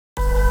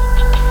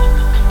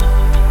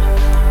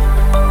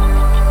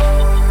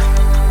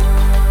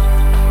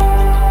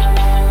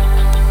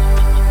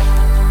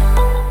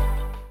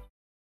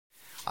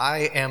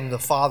I am the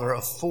father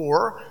of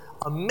 4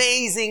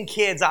 amazing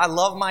kids. I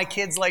love my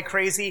kids like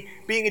crazy.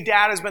 Being a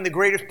dad has been the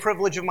greatest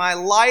privilege of my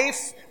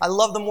life. I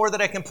love them more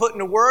than I can put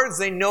into words.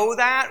 They know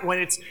that when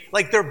it's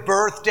like their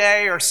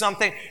birthday or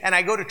something, and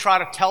I go to try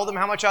to tell them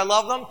how much I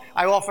love them,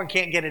 I often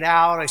can't get it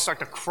out. I start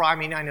to cry. I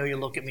mean, I know you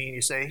look at me and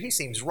you say, he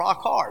seems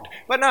rock hard.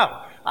 But no,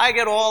 I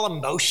get all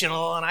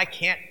emotional and I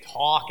can't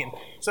talk. And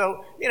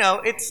so,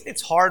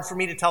 it's hard for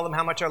me to tell them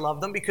how much I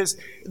love them because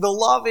the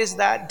love is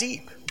that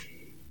deep.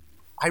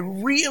 I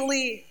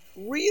really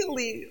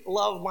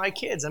love my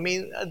kids. I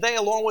mean, they,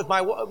 along with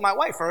my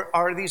wife,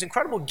 are these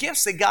incredible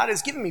gifts that God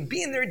has given me.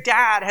 Being their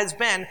dad has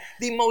been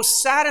the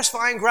most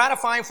satisfying,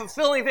 gratifying,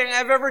 fulfilling thing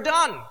I've ever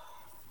done.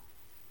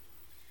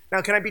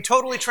 Now, can I be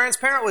totally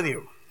transparent with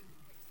you?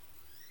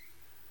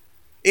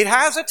 It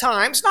has at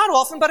times, not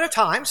often, but at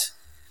times,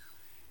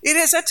 it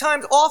has at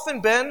times often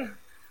been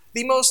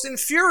the most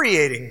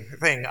infuriating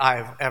thing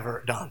I've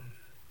ever done.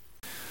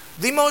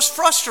 The most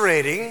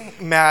frustrating,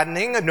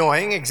 maddening,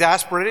 annoying,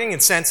 exasperating,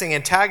 incensing,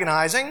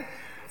 antagonizing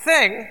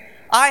thing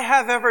I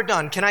have ever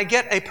done. Can I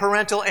get a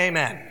parental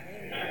amen?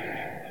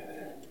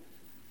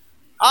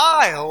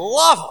 I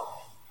love them.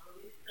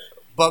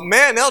 But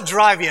man, they'll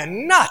drive you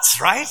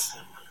nuts, right?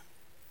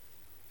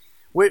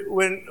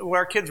 When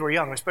our kids were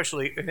young,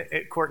 especially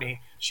Courtney,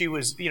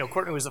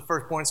 Courtney was the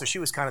firstborn, so she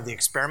was kind of the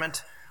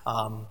experiment.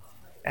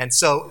 And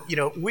so,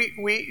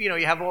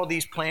 you have all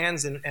these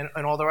plans and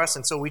all the rest,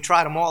 and so we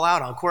tried them all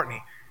out on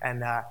Courtney,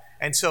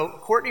 and so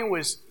Courtney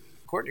was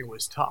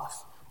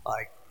tough.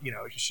 Like,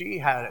 she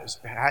had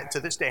to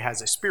this day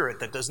has a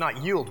spirit that does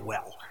not yield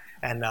well,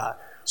 and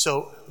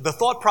so the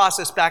thought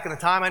process back in the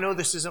time, I know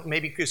this isn't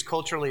maybe because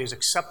culturally as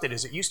accepted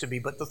as it used to be,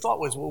 but the thought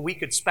was, well, we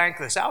could spank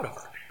this out of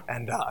her,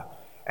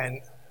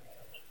 and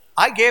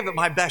I gave it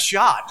my best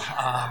shot.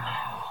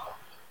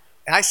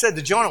 And I said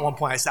to Joan at one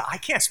point, I said, I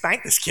can't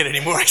spank this kid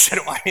anymore. I said,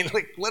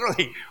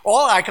 literally,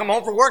 I come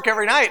home from work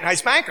every night and I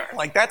spank her.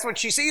 Like, that's when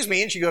she sees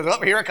me and she goes,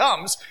 oh, here it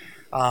comes.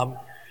 And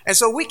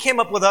so we came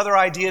up with other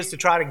ideas to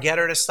try to get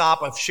her to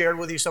stop. I've shared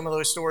with you some of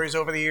those stories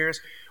over the years.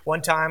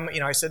 One time,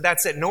 I said,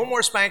 that's it. No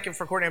more spanking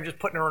for Courtney. I'm just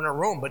putting her in her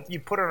room. But you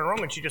put her in a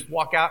room and she'd just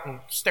walk out and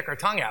stick her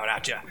tongue out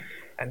at you.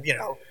 And,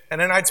 and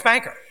then I'd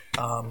spank her.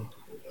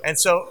 And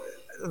so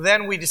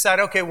then we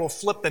decided, okay, we'll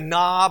flip the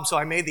knob. So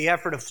I made the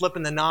effort of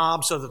flipping the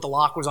knob so that the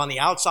lock was on the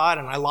outside,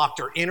 and I locked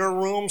her in her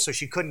room so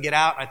she couldn't get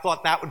out. I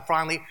thought that would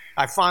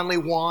I finally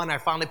won. I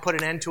finally put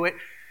an end to it.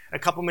 A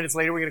couple minutes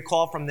later, we get a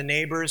call from the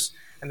neighbors,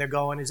 and they're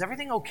going, is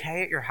everything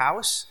okay at your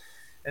house?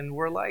 And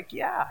we're like,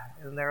 yeah.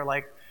 And they're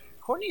like,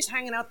 Courtney's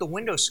hanging out the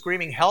window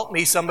screaming, help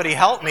me, somebody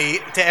help me,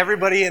 to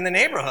everybody in the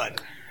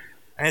neighborhood.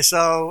 And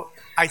so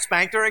I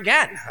spanked her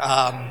again.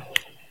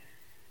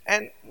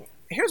 And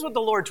here's what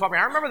the Lord taught me.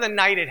 I remember the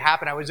night it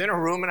happened. I was in a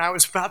room and I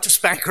was about to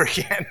spank her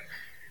again.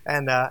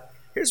 And I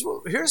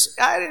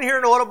didn't hear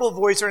an audible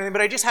voice or anything,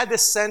 but I just had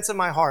this sense in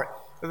my heart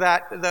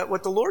that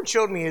what the Lord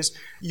showed me is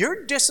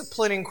you're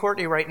disciplining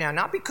Courtney right now,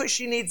 not because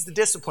she needs the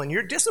discipline.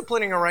 You're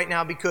disciplining her right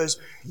now because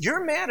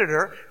you're mad at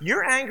her,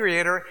 you're angry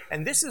at her,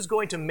 and this is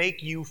going to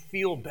make you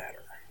feel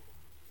better.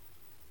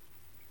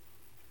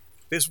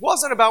 This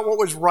wasn't about what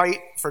was right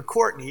for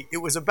Courtney. It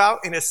was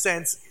about, in a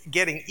sense,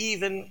 getting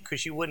even because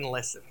she wouldn't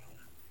listen.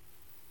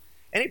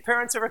 Any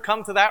parents ever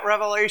come to that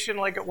revelation,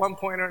 like at one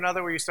point or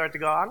another, where you start to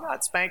go, I'm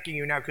not spanking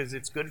you now because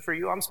it's good for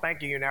you. I'm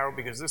spanking you now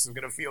because this is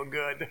going to feel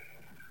good.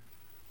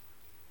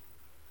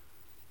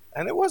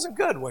 And it wasn't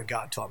good when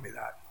God taught me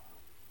that.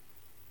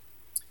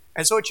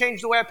 And so it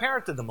changed the way I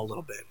parented them a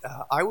little bit.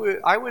 I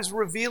was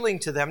revealing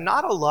to them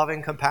not a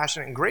loving,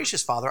 compassionate, and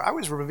gracious father. I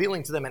was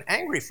revealing to them an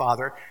angry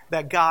father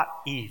that got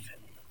even.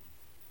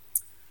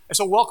 And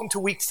so welcome to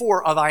week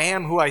 4 of I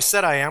Am Who I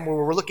Said I Am, where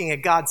we're looking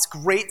at God's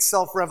great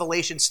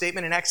self-revelation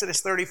statement in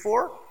Exodus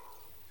 34.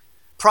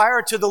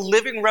 Prior to the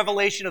living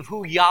revelation of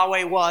who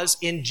Yahweh was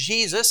in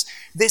Jesus,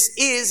 this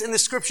is, in the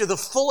scripture, the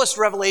fullest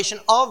revelation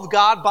of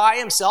God by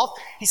himself.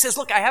 He says,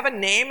 look, I have a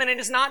name, and it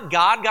is not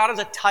God. God is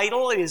a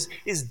title. It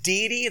is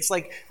deity. It's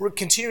like we're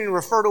continuing to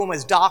refer to him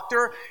as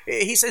doctor.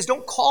 He says,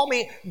 don't call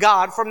me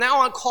God. From now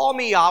on, call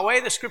me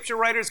Yahweh. The scripture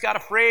writers got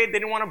afraid. They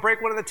didn't want to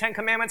break one of the 10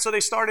 commandments, so they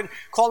started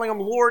calling him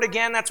Lord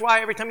again. That's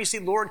why every time you see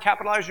Lord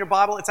capitalized in your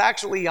Bible, it's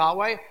actually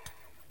Yahweh.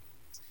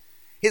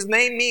 His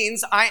name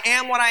means I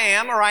am what I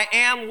am, or I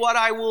am what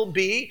I will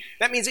be.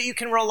 That means that you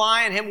can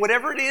rely on him.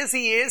 Whatever it is,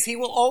 he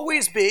will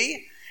always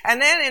be. And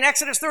then in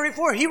Exodus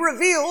 34, he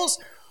reveals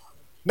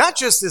not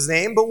just his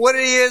name, but what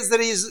it is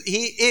that he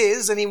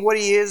is and what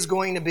he is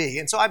going to be.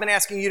 And so I've been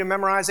asking you to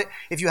memorize it.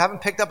 If you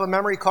haven't picked up a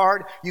memory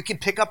card, you can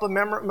pick up a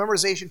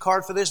memorization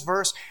card for this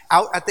verse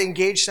out at the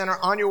Engage Center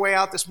on your way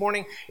out this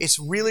morning. It's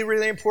really,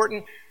 really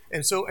important.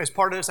 And so as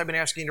part of this, I've been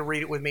asking you to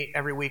read it with me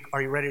every week.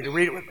 Are you ready to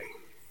read it with me?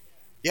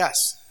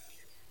 Yes.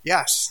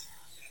 Yes.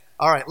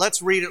 All right,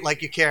 let's read it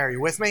like you care. Are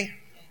you with me?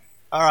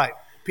 All right.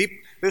 People,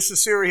 this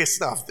is serious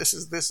stuff. This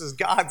is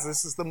God's.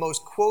 This is the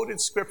most quoted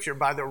scripture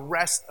by the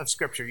rest of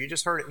scripture. You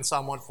just heard it in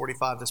Psalm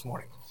 145 this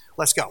morning.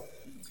 Let's go.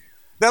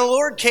 Then the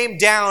Lord came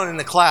down in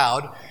the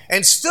cloud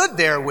and stood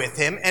there with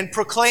him and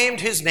proclaimed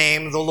his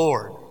name, the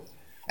Lord.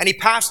 And he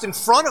passed in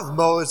front of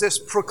Moses,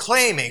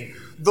 proclaiming,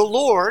 the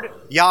Lord,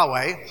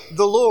 Yahweh,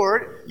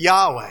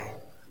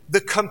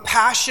 the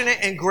compassionate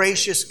and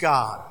gracious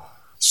God,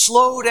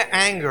 slow to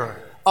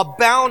anger,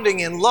 abounding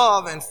in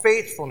love and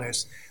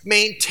faithfulness,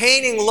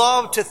 maintaining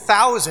love to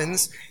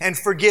thousands, and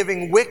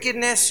forgiving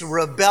wickedness,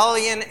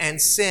 rebellion,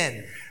 and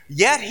sin.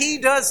 Yet he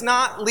does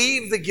not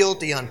leave the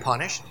guilty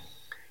unpunished.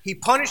 He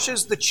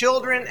punishes the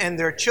children and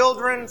their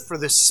children for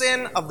the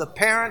sin of the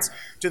parents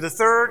to the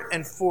third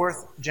and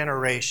fourth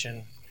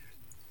generation.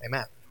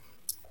 Amen.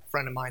 A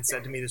friend of mine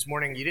said to me this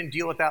morning, you didn't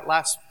deal with that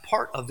last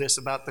part of this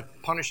about the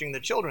punishing the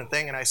children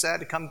thing, and I said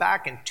to come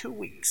back in 2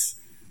 weeks,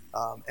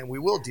 and we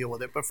will deal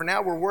with it. But for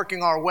now, we're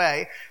working our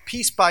way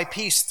piece by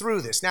piece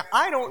through this. Now,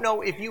 I don't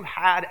know if you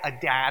had a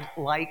dad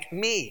like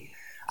me.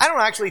 I don't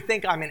actually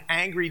think I'm an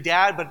angry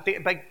dad,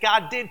 but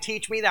God did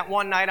teach me that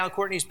one night on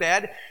Courtney's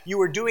bed, you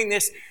were doing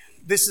this.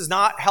 This is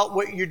not help.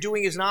 What you're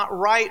doing is not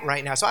right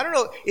now. So I don't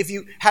know if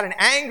you had an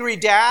angry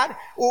dad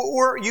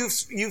or you've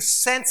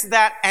sensed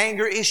that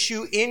anger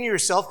issue in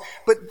yourself.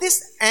 But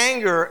this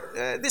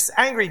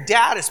angry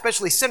dad,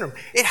 especially syndrome,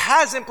 it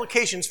has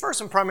implications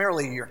first and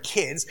primarily to your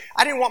kids.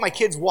 I didn't want my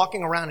kids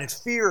walking around in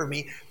fear of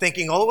me,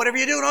 thinking, "Oh, whatever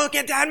you do, don't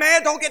get dad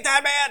mad. Don't get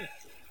dad mad.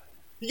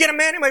 You get him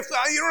mad, you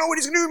don't know what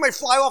he's going to do. He might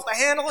fly off the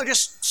handle and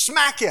just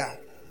smack you."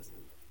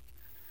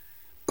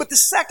 But the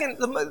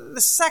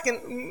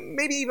second,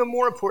 maybe even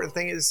more important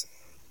thing is,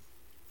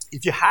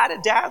 if you had a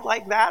dad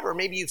like that, or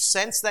maybe you've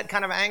sensed that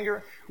kind of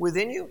anger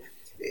within you,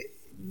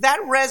 that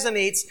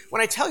resonates.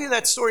 When I tell you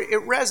that story,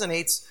 it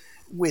resonates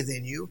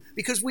within you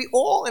because we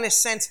all, in a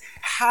sense,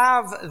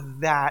 have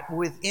that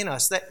within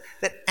us, that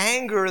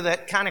anger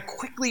that kind of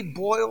quickly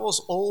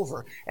boils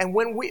over. And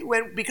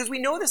because we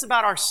know this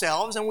about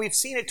ourselves and we've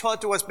seen it taught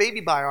to us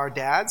maybe by our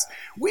dads,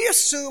 we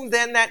assume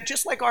then that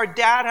just like our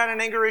dad had an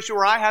anger issue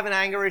or I have an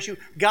anger issue,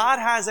 God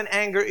has an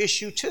anger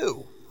issue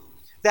too.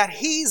 That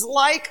he's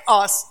like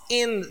us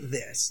in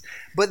this.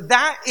 But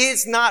that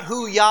is not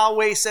who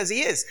Yahweh says he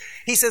is.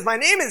 He says, my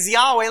name is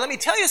Yahweh. Let me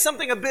tell you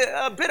something a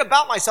bit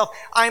about myself.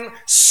 I'm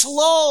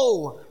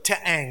slow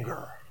to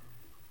anger.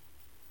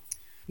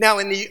 Now,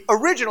 in the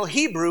original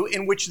Hebrew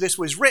in which this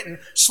was written,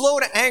 slow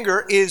to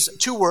anger is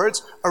 2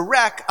 words,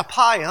 erech,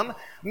 apayim,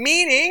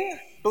 meaning,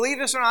 believe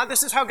this or not,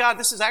 this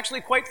is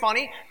actually quite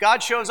funny.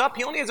 God shows up.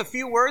 He only has a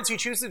few words. He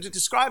chooses to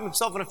describe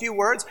himself in a few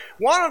words.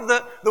 One of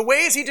the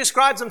ways he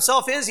describes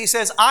himself is, he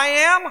says, I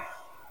am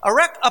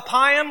erech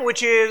apayim,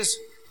 which is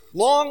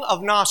long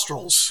of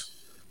nostrils.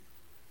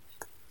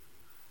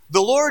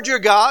 The Lord your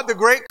God, the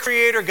great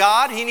creator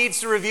God, he needs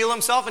to reveal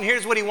himself, and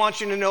here's what he wants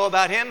you to know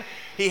about him.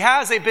 He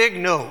has a big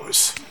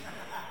nose.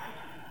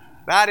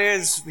 That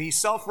is the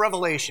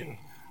self-revelation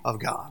of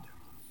God,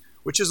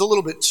 which is a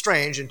little bit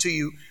strange until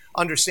you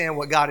understand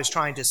what God is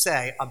trying to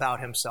say about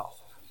himself.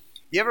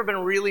 You ever been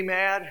really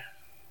mad?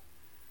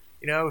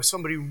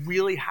 Somebody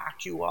really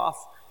hacked you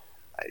off.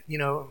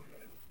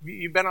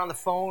 You've been on the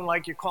phone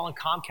like you're calling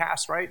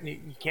Comcast, right? And you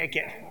can't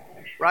get,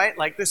 right?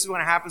 Like this is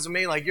when it happens to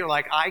me. Like you're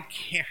like, I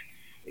can't.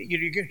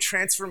 You're going to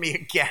transfer me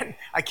again?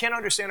 I can't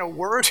understand a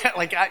word.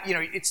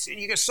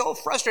 You get so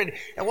frustrated.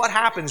 And what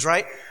happens,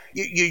 right?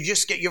 You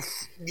just get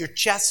your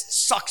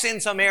chest sucks in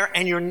some air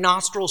and your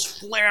nostrils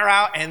flare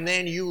out and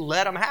then you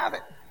let them have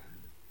it.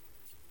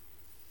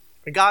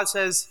 And God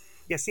says,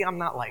 yeah, see, I'm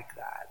not like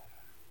that.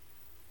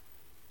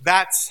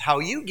 That's how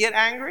you get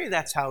angry.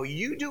 That's how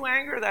you do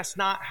anger. That's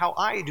not how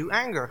I do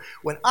anger.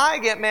 When I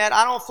get mad,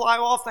 I don't fly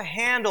off the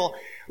handle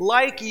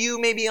like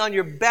you maybe on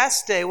your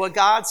best day. What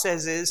God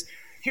says is,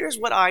 here's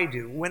what I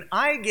do. When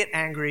I get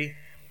angry,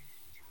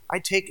 I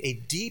take a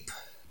deep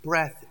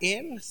breath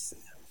in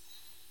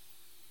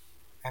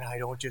and I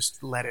don't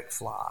just let it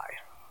fly.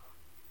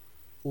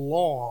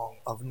 Long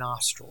of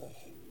nostril.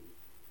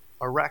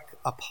 Erech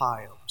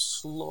apayim,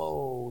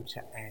 slow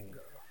to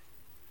anger.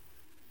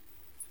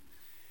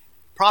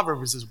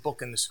 Proverbs is a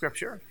book in the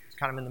scripture. It's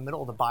kind of in the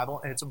middle of the Bible,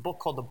 and it's a book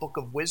called the Book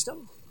of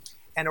Wisdom.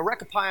 And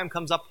erech apayim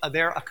comes up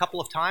there a couple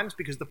of times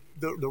because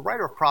the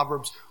writer of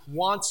Proverbs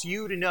wants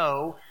you to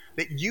know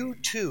that you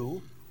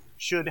too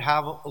should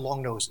have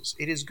long noses.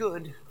 It is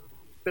good,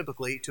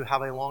 biblically, to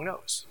have a long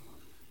nose.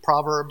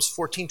 Proverbs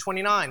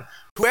 14:29.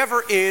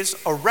 Whoever is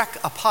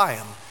erech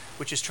apayim,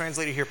 which is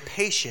translated here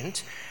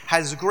patient,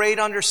 has great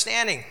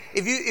understanding.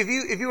 If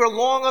you are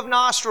long of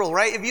nostril,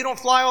 right? If you don't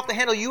fly off the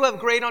handle, you have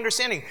great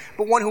understanding.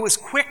 But one who is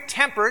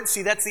quick-tempered,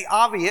 see, that's the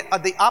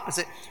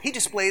opposite. He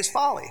displays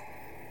folly.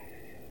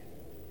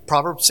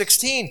 Proverbs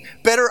 16,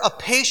 better a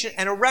patient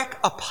and erech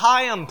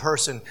apayim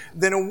person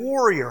than a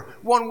warrior,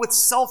 one with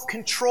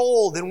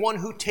self-control than one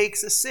who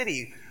takes a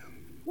city.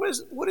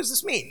 What does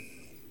this mean?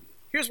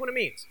 Here's what it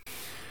means.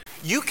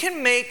 You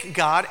can make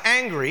God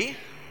angry,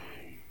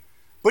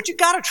 but you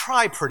got to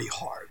try pretty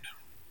hard.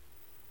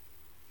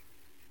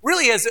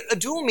 Really has a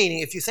dual meaning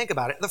if you think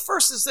about it. The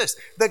first is this,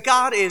 that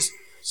God is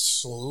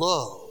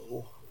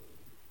slow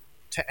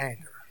to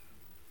anger.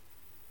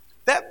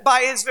 That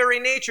by his very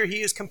nature,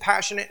 he is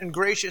compassionate and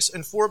gracious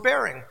and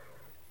forbearing.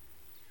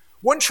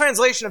 One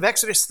translation of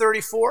Exodus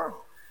 34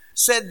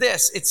 said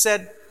this. It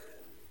said,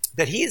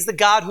 that he is the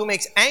God who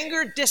makes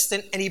anger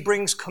distant and he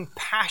brings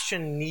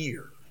compassion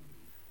near.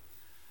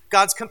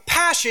 God's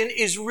compassion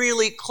is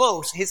really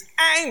close. His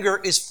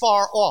anger is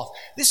far off.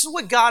 This is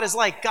what God is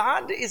like.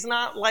 God is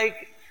not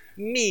like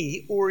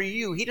me or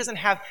you. He doesn't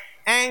have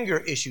anger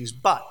issues,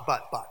 but.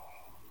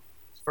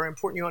 It's very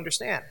important you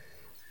understand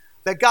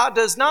that God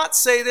does not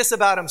say this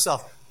about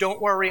himself.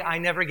 Don't worry, I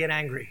never get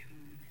angry.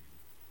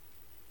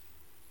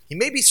 He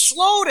may be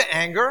slow to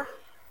anger,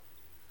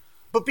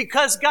 but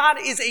because God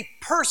is a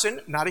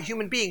person, not a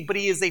human being, but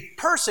he is a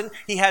person,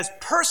 he has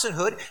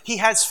personhood, he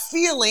has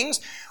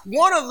feelings.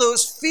 One of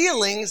those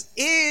feelings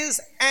is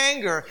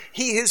anger.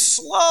 He is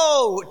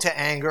slow to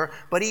anger,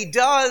 but he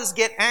does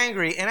get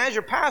angry. And as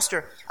your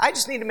pastor, I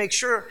just need to make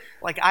sure,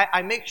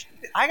 I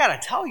got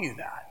to tell you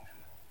that.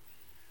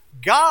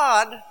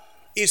 God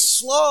is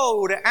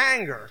slow to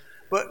anger,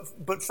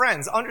 but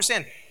friends,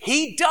 understand,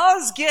 he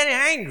does get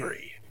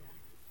angry.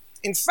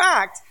 In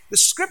fact, the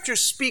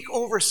scriptures speak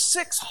over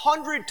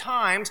 600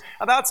 times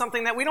about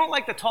something that we don't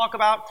like to talk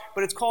about,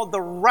 but it's called the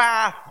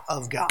wrath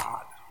of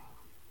God.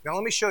 Now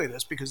let me show you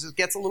this because it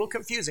gets a little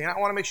confusing. I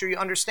want to make sure you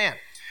understand.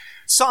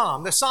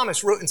 The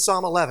psalmist wrote in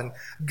Psalm 11,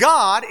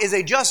 God is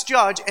a just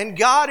judge and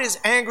God is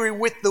angry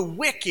with the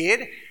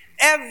wicked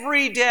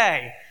every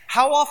day.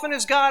 How often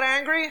is God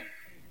angry?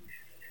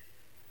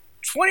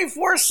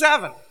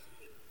 24/7.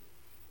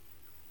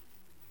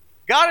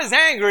 God is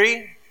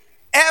angry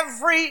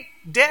every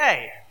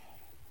day.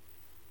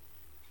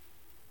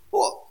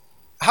 Well,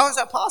 how is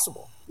that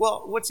possible?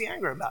 Well, what's he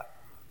angry about?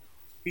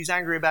 He's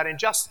angry about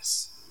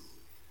injustice.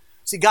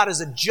 See, God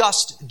is a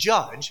just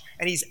judge,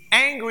 and he's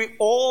angry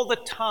all the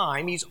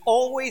time. He's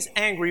always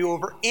angry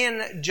over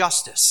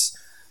injustice.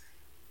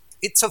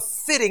 It's a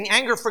fitting,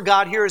 anger for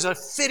God here is a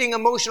fitting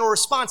emotional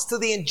response to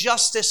the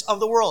injustice of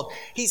the world.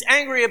 He's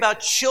angry about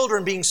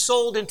children being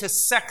sold into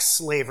sex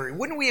slavery.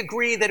 Wouldn't we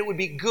agree that it would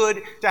be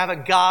good to have a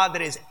God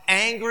that is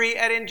angry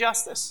at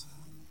injustice?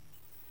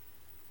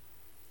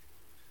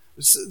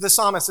 The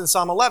psalmist in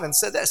Psalm 11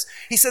 said this.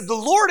 He said, the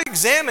Lord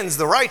examines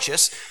the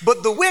righteous,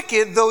 but the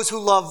wicked, those who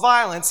love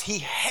violence, he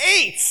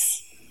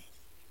hates.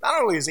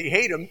 Not only does he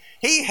hate them,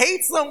 he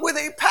hates them with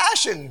a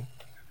passion.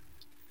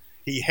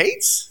 He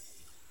hates?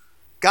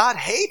 God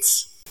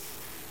hates?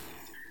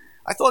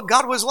 I thought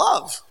God was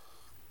love.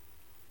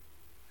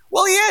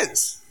 Well, he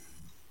is.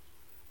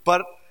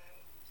 But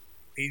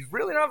he's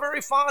really not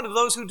very fond of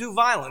those who do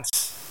violence.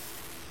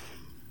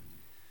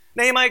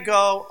 Now you might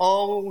go,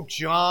 oh,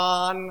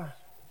 John,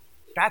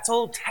 that's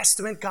Old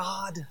Testament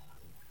God.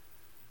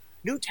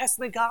 New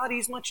Testament God,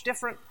 he's much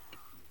different.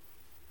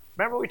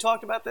 Remember we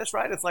talked about this,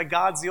 right? It's like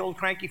God's the old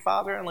cranky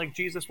father, and like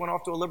Jesus went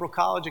off to a liberal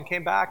college and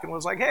came back and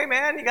was like, hey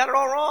man, you got it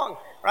all wrong,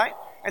 right?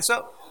 And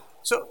so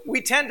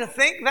we tend to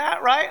think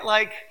that, right?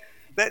 Like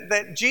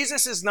that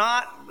Jesus is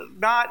not,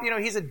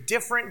 he's a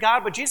different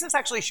God, but Jesus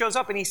actually shows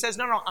up and he says,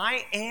 no,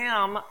 I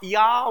am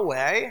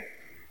Yahweh.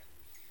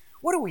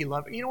 What do we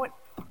love? You know what?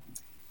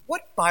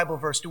 What Bible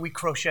verse do we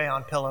crochet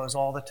on pillows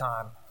all the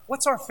time?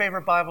 What's our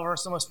favorite Bible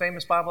verse, the most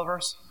famous Bible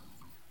verse?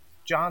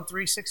 John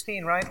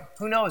 3:16, right?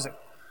 Who knows it?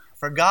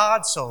 For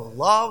God so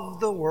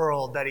loved the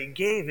world that he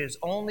gave his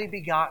only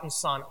begotten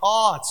son.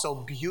 Oh, it's so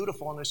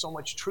beautiful and there's so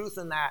much truth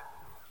in that.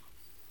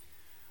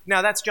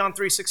 Now that's John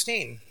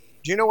 3:16.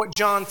 Do you know what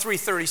John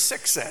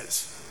 3:36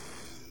 says?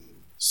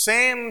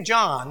 Same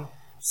John,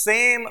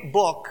 same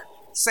book,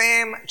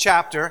 same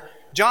chapter.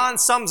 John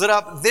sums it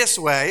up this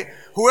way.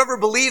 Whoever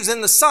believes in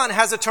the Son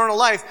has eternal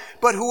life,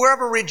 but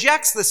whoever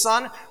rejects the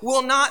Son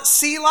will not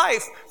see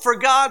life, for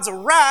God's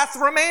wrath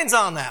remains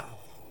on them.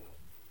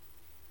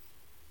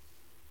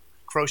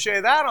 Crochet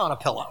that on a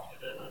pillow.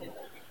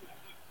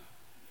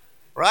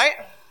 Right?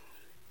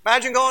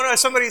 Imagine going to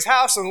somebody's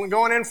house and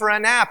going in for a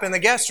nap in the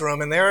guest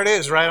room, and there it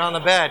is right on the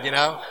bed,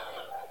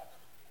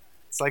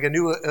 It's like a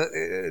new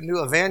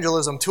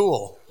evangelism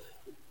tool.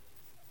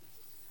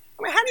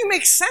 I mean, how do you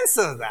make sense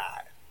of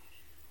that?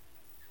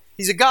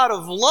 He's a God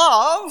of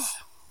love,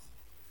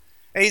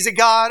 and he's a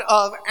God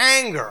of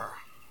anger.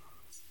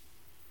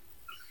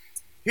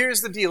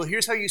 Here's the deal.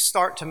 Here's how you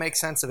start to make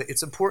sense of it.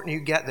 It's important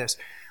you get this.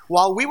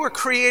 While we were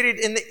created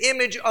in the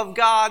image of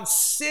God,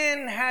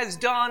 sin has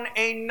done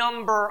a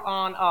number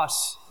on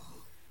us.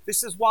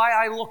 This is why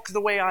I look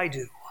the way I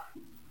do,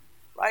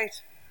 right?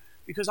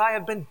 Because I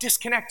have been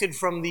disconnected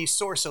from the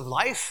source of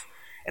life,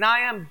 and I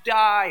am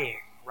dying,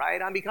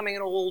 right? I'm becoming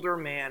an older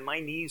man. My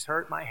knees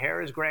hurt, my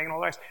hair is graying, and all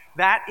the rest.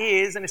 That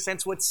is, in a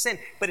sense, what's sin.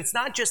 But it's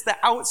not just the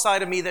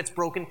outside of me that's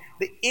broken.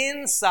 The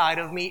inside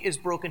of me is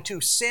broken too.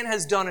 Sin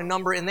has done a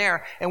number in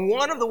there. And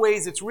one of the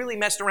ways it's really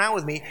messed around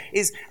with me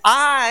is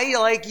I,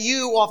 like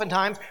you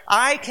oftentimes,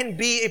 I can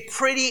be a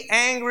pretty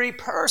angry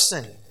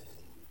person.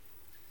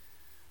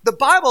 The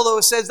Bible,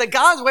 though, says that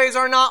God's ways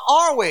are not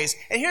our ways.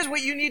 And here's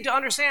what you need to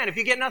understand if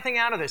you get nothing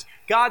out of this.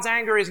 God's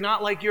anger is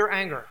not like your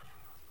anger.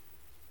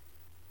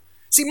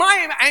 See,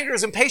 my anger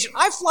is impatient.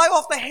 I fly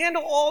off the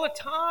handle all the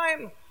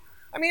time.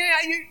 I mean,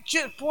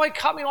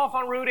 cut me off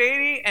on Route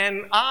 80,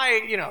 and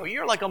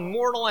you're like a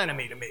mortal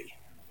enemy to me.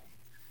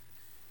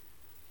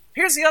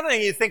 Here's the other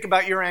thing you think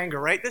about your anger,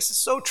 right? This is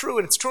so true,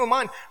 and it's true of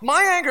mine.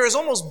 My anger is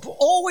almost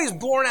always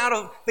born out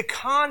of the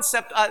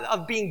concept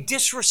of being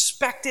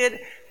disrespected,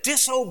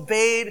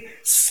 disobeyed,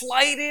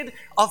 slighted,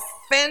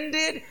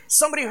 offended.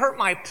 Somebody hurt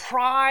my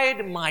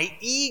pride, my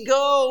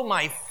ego,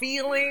 my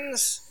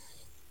feelings.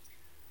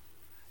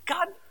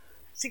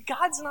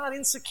 God's not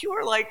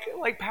insecure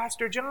like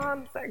Pastor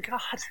John, thank God.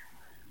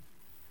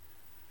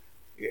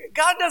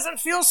 God doesn't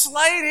feel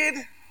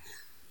slighted.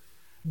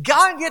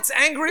 God gets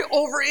angry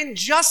over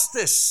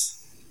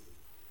injustice.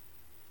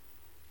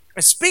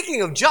 And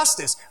speaking of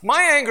justice,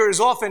 my anger is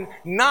often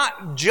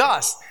not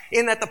just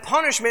in that the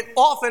punishment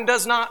often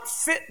does not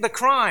fit the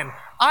crime.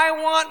 I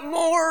want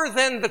more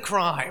than the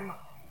crime.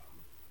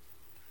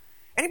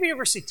 Anybody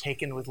ever see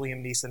Taken with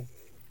Liam Neeson?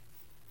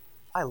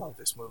 I love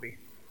this movie.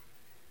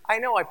 I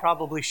know I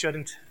probably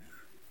shouldn't.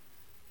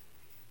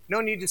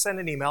 No need to send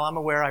an email. I'm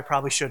aware I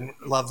probably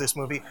shouldn't love this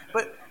movie.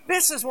 But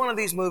this is one of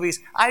these movies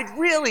I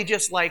really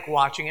just like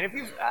watching.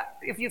 And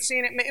if you've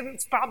seen it,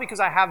 it's probably because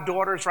I have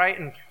daughters, right?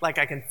 And like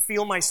I can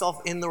feel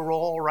myself in the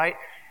role, right?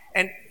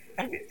 And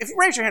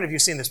raise your hand if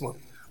you've seen this movie,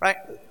 right?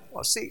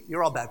 Well, see,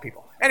 you're all bad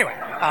people. Anyway,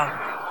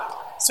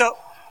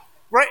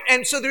 right?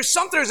 And so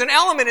there's an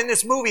element in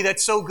this movie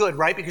that's so good,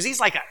 right? Because he's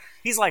like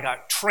a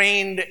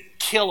trained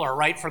killer,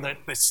 right, for the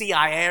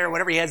CIA or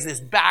whatever. He has this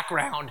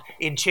background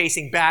in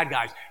chasing bad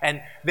guys.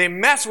 And they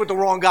messed with the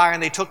wrong guy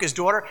and they took his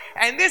daughter.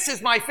 And this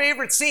is my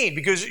favorite scene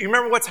because you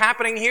remember what's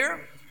happening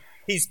here?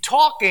 He's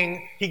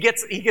talking, he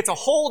gets a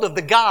hold of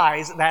the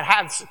guys that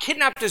have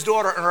kidnapped his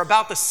daughter and are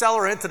about to sell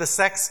her into the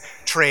sex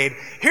trade.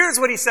 Here's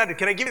what he said.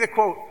 Can I give you the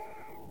quote?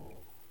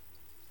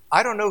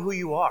 I don't know who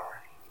you are.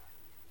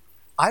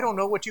 I don't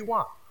know what you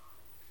want.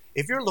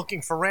 If you're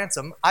looking for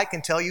ransom, I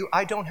can tell you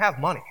I don't have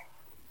money.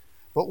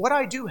 But what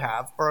I do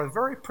have are a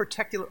very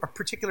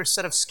particular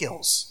set of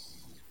skills.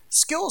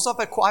 Skills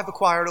I've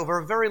acquired over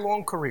a very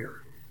long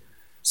career.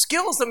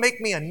 Skills that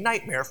make me a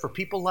nightmare for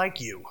people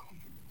like you.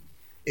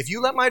 If you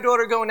let my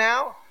daughter go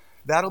now,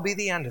 that'll be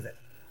the end of it.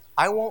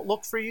 I won't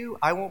look for you.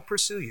 I won't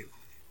pursue you.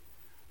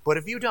 But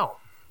if you don't,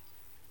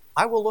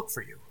 I will look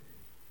for you.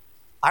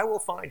 I will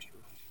find you.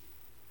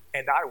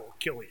 And I will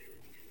kill you.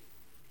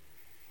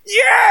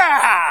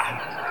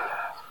 Yeah!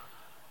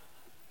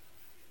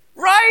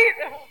 Right?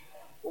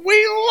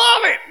 We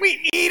love it.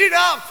 We eat it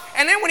up.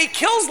 And then when he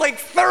kills like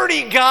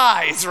 30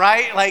 guys,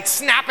 right? Like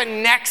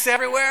snapping necks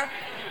everywhere,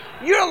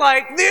 you're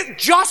like, this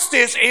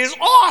justice is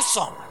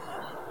awesome.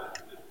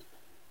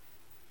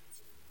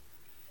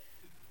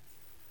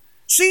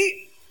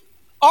 See,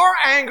 our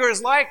anger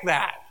is like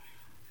that.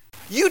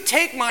 You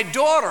take my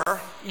daughter,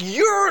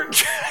 you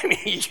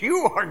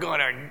are going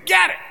to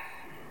get it.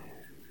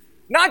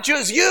 Not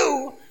just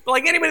you, but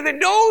like anybody that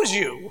knows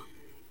you.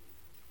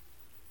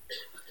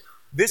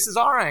 This is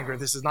our anger.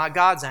 This is not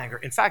God's anger.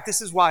 In fact,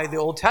 this is why the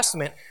Old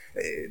Testament,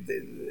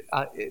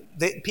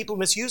 people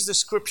misuse this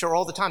scripture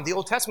all the time. The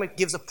Old Testament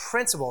gives a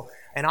principle,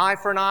 an eye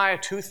for an eye, a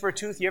tooth for a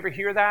tooth. You ever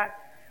hear that?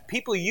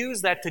 People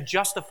use that to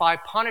justify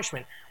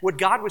punishment. What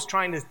God was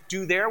trying to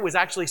do there was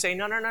actually say,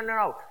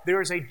 no.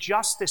 There is a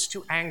justice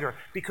to anger.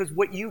 Because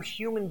what you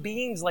human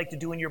beings like to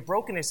do in your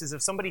brokenness is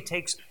if somebody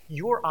takes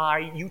your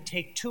eye, you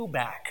take two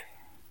back.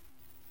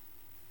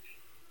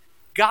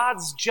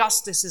 God's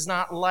justice is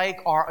not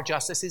like our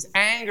justice. His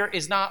anger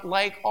is not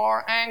like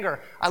our anger.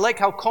 I like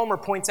how Comer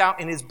points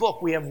out in his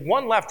book. We have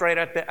one left right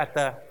at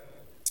the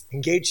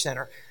Engage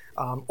Center.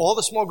 All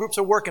the small groups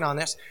are working on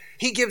this.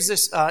 He gives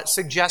this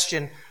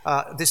suggestion,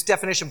 this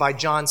definition by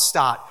John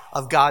Stott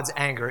of God's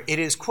anger. It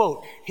is,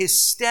 quote,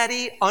 his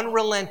steady,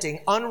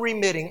 unrelenting,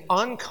 unremitting,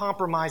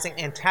 uncompromising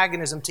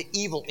antagonism to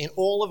evil in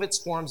all of its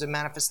forms and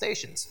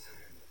manifestations.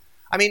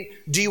 I mean,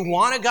 do you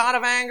want a God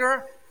of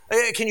anger?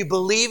 Can you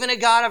believe in a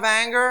God of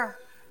anger?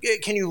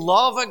 Can you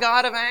love a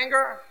God of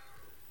anger?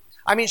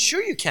 I mean,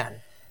 sure you can.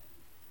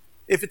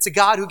 If it's a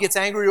God who gets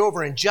angry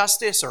over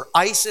injustice or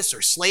ISIS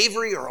or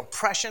slavery or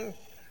oppression.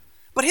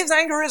 But his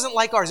anger isn't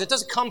like ours. It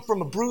doesn't come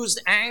from a bruised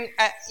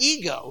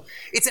ego.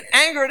 It's an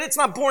anger that's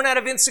not born out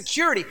of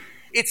insecurity.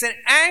 It's an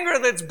anger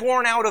that's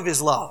born out of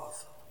his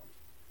love.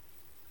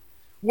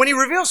 When he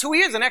reveals who he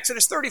is in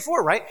Exodus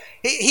 34, right?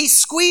 He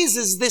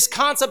squeezes this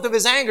concept of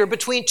his anger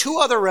between two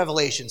other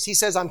revelations. He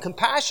says, I'm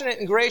compassionate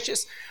and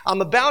gracious.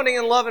 I'm abounding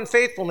in love and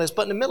faithfulness.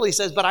 But in the middle he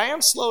says, but I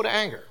am slow to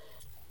anger.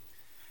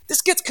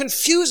 This gets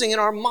confusing in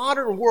our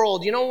modern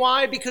world. You know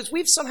why? Because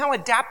we've somehow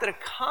adapted a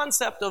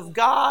concept of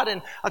God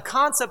and a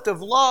concept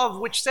of love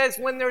which says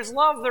when there's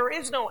love, there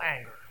is no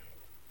anger.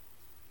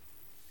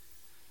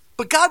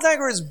 But God's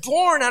anger is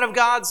born out of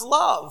God's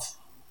love.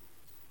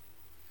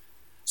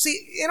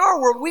 See, in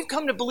our world, we've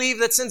come to believe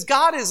that since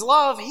God is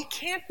love, he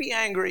can't be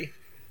angry.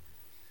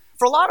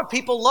 For a lot of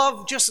people,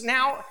 love just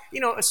now,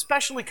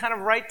 especially kind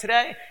of right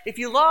today, if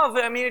you love,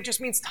 it just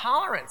means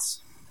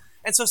tolerance.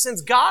 And so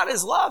since God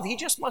is love, he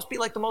just must be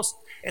like the most,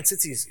 and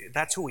since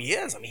that's who he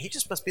is, he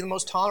just must be the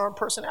most tolerant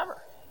person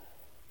ever.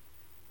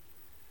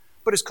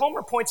 But as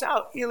Comer points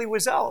out, Elie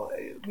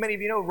Wiesel, many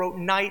of you know, wrote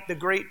Night, the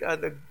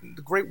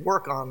great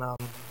work on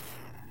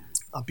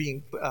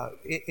being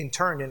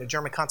interned in a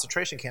German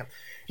concentration camp.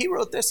 He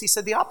wrote this. He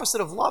said, the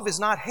opposite of love is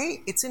not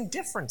hate, it's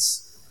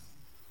indifference.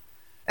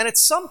 And at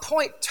some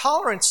point,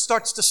 tolerance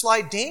starts to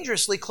slide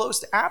dangerously close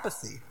to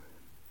apathy.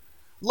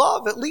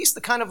 Love, at least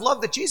the kind of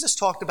love that Jesus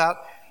talked about,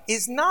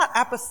 is not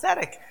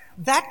apathetic.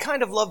 That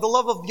kind of love, the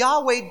love of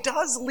Yahweh,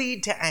 does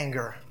lead to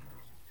anger.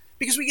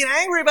 Because we get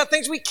angry about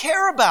things we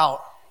care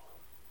about.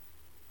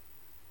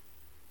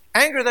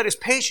 Anger that is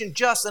patient,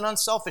 just, and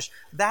unselfish.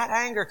 That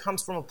anger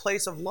comes from a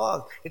place of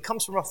love. It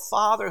comes from a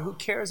father who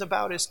cares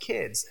about his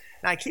kids.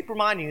 Now, I keep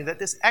reminding you that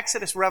this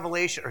Exodus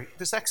Revelation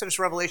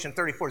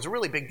 34 is a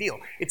really big deal.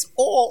 It's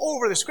all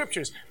over the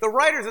scriptures. The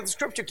writers of the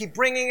scripture keep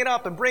bringing it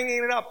up and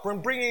bringing it up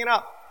and bringing it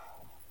up.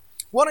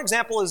 One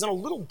example is in a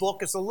little book.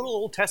 It's a little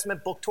Old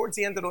Testament book towards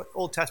the end of the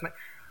Old Testament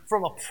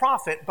from a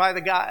prophet by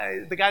the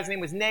guy's name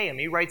was Nahum.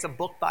 He writes a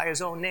book by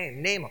his own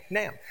name, Nahum.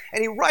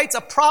 And he writes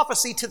a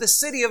prophecy to the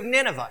city of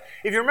Nineveh.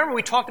 If you remember,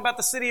 we talked about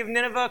the city of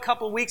Nineveh a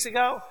couple of weeks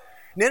ago.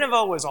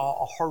 Nineveh was a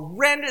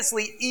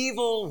horrendously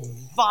evil,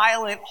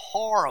 violent,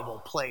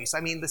 horrible place. I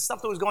mean, the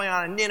stuff that was going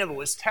on in Nineveh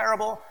was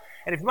terrible.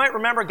 And if you might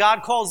remember,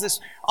 God calls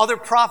this other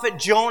prophet,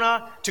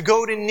 Jonah, to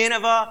go to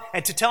Nineveh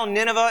and to tell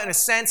Nineveh, in a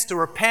sense, to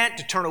repent,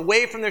 to turn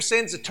away from their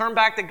sins, to turn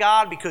back to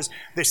God because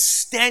the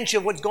stench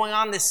of what's going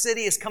on in this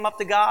city has come up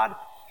to God.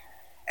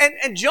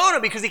 And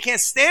Jonah, because he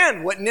can't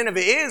stand what Nineveh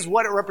is,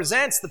 what it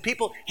represents, the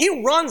people,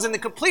 he runs in the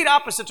complete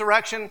opposite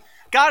direction.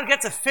 God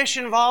gets a fish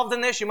involved in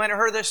this. You might have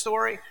heard this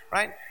story,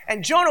 right?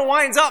 And Jonah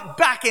winds up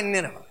back in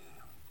Nineveh.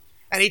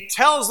 And he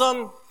tells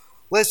them,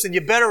 listen,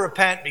 you better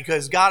repent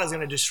because God is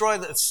going to destroy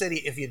the city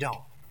if you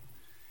don't.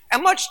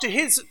 And much to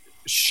his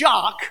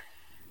shock,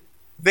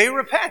 they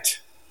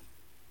repent.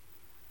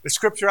 The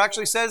scripture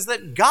actually says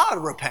that God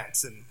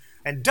repents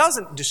and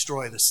doesn't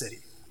destroy the city.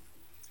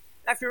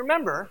 Now, if you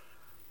remember,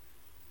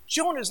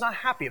 Jonah is not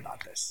happy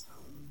about this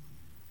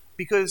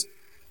because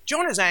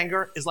Jonah's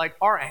anger is like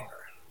our anger.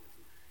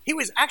 He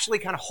was actually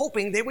kind of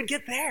hoping they would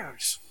get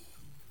theirs.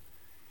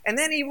 And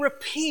then he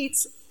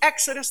repeats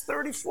Exodus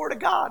 34 to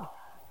God.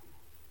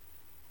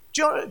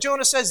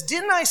 Jonah says,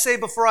 didn't I say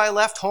before I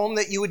left home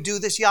that you would do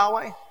this,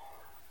 Yahweh?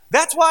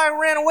 That's why I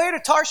ran away to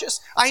Tarshish.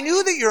 I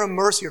knew that you're a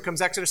mercy. Here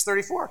comes Exodus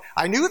 34.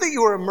 I knew that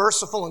you were a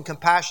merciful and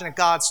compassionate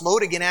God, slow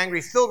to get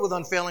angry, filled with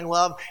unfailing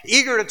love,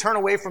 eager to turn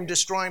away from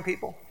destroying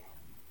people.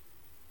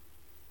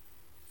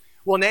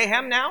 Well,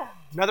 Nahum now,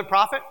 another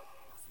prophet,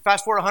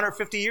 fast forward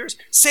 150 years,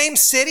 same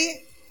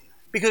city,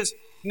 because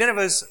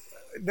Nineveh's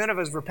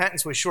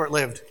repentance was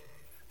short-lived.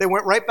 They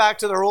went right back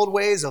to their old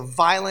ways of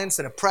violence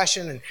and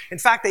oppression. And in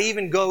fact, they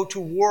even go to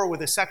war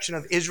with a section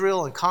of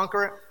Israel and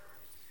conquer it.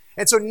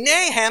 And so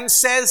Nahum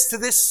says to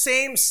this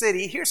same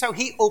city, here's how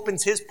he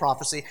opens his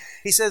prophecy.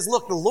 He says,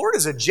 look, the Lord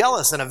is a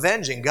jealous and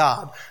avenging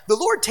God. The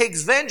Lord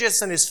takes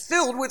vengeance and is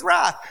filled with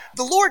wrath.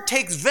 The Lord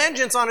takes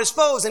vengeance on his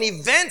foes and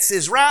he vents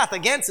his wrath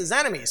against his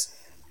enemies.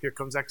 Here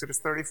comes Exodus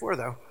 34,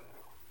 though.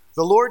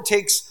 The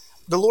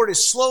Lord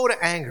is slow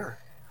to anger,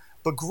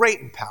 but great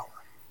in power.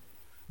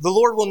 The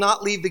Lord will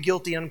not leave the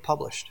guilty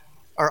unpunished.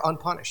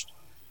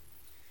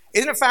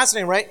 Isn't it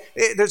fascinating, right?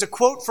 There's a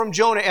quote from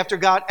Jonah after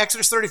God,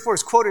 Exodus 34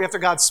 is quoted after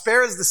God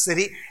spares the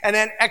city, and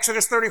then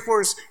Exodus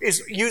 34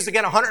 is used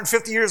again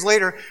 150 years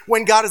later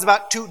when God is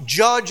about to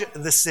judge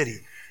the city.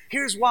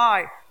 Here's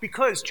why.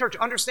 Because, church,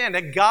 understand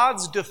that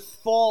God's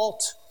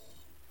default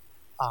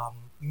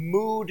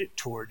mood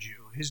towards you,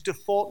 his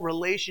default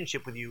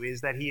relationship with you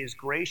is that he is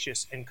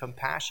gracious and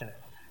compassionate.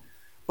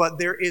 But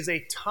there is a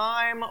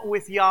time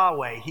with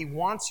Yahweh. He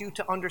wants you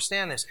to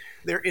understand this.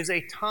 There is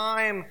a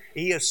time,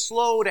 he is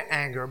slow to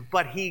anger,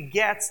 but he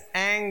gets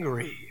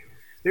angry.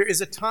 There is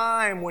a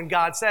time when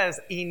God says,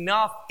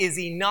 enough is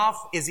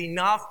enough is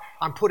enough.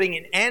 I'm putting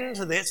an end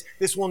to this.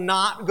 This will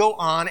not go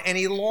on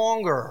any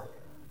longer.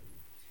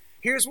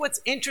 Here's what's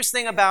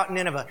interesting about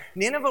Nineveh.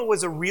 Nineveh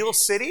was a real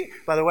city.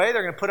 By the way,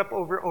 they're going to put up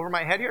over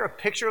my head here a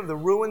picture of the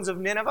ruins of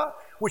Nineveh,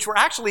 which were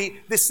actually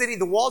this city.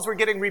 The walls were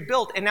getting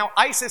rebuilt, and now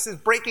ISIS is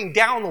breaking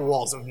down the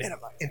walls of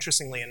Nineveh,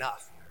 interestingly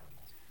enough.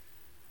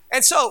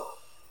 And so,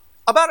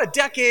 about a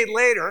decade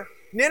later,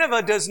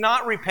 Nineveh does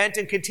not repent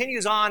and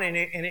continues on in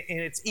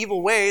its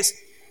evil ways.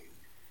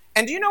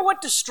 And do you know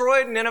what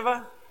destroyed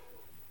Nineveh?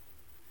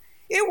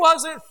 It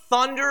wasn't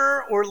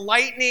thunder or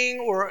lightning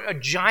or a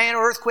giant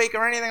earthquake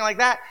or anything like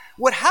that.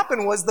 What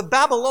happened was the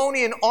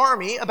Babylonian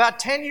army, about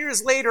 10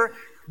 years later,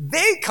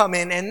 they come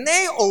in and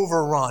they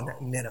overrun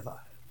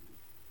Nineveh.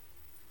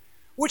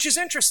 Which is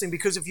interesting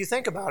because if you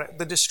think about it,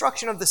 the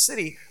destruction of the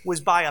city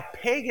was by a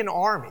pagan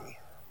army,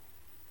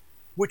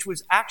 which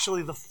was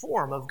actually the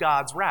form of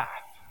God's wrath.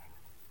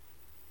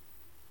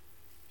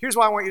 Here's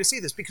why I want you to see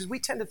this, because we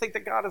tend to think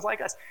that God is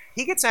like us.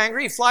 He gets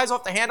angry, he flies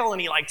off the handle,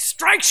 and he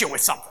strikes you with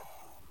something.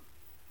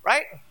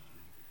 Right?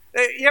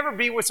 You ever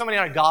be with somebody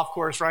on a golf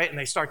course, right, and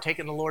they start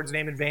taking the Lord's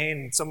name in vain,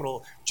 and someone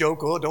will joke,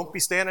 oh, don't be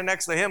standing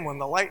next to him when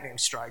the lightning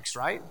strikes,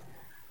 right?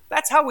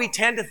 That's how we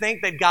tend to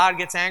think that God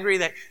gets angry,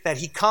 that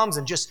he comes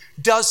and just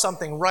does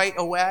something right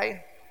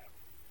away.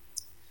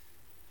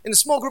 In the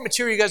small group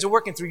material you guys are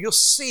working through, you'll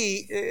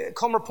see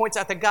Comer points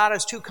out that God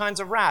has two kinds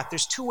of wrath.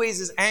 There's two ways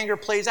his anger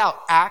plays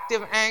out,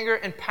 active anger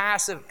and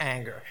passive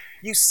anger.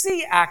 You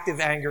see active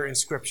anger in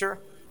Scripture.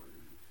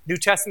 New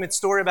Testament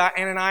story about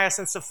Ananias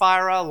and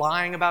Sapphira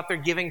lying about their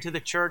giving to the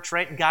church,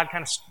 right? And God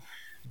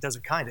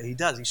he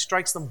does. He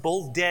strikes them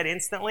both dead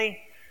instantly.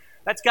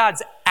 That's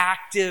God's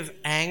active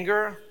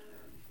anger.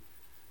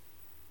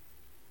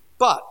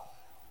 But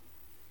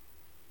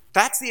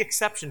that's the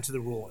exception to the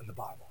rule in the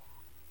Bible.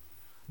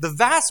 The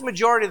vast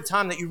majority of the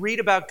time that you read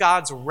about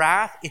God's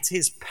wrath, it's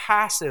his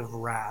passive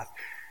wrath.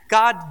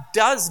 God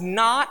does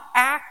not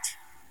act,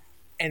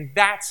 and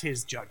that's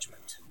his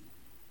judgment.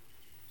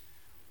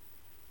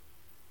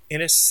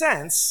 In a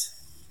sense,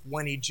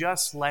 when he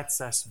just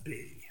lets us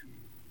be.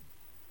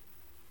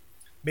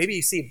 Maybe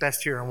you see it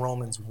best here in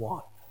Romans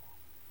 1.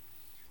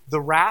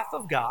 The wrath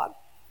of God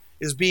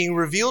is being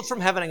revealed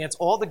from heaven against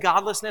all the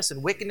godlessness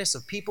and wickedness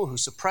of people who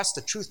suppress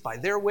the truth by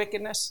their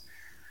wickedness.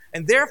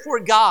 And therefore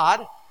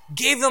God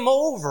gave them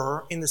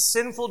over in the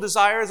sinful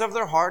desires of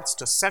their hearts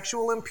to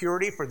sexual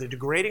impurity for the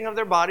degrading of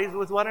their bodies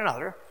with one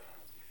another.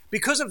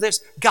 Because of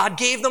this, God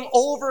gave them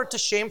over to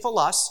shameful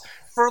lusts.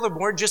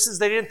 Furthermore, just as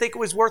they didn't think it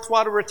was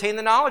worthwhile to retain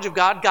the knowledge of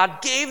God, God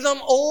gave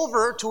them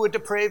over to a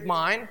depraved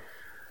mind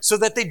so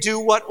that they do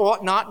what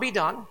ought not be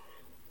done.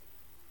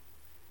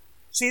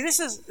 See, this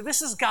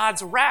is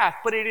God's wrath,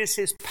 but it is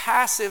his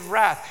passive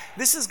wrath.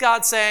 This is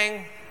God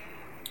saying,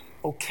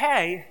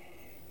 okay,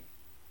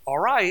 all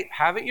right,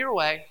 have it your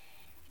way.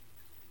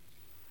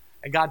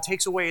 And God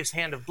takes away his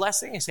hand of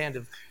blessing, his hand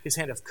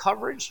of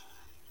coverage,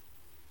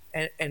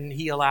 and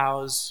he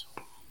allows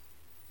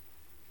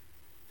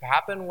to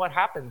happen what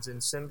happens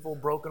in sinful,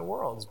 broken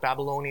worlds.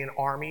 Babylonian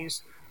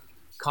armies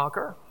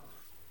conquer.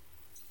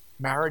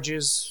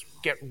 Marriages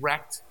get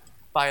wrecked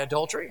by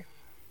adultery.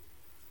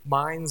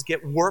 Minds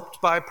get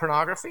warped by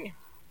pornography.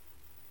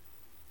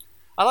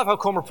 I love how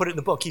Comer put it in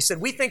the book. He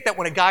said, we think that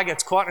when a guy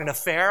gets caught in an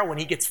affair, when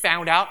he gets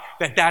found out,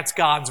 that that's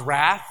God's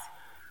wrath.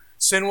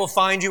 Sin will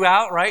find you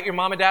out, right? Your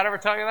mom and dad ever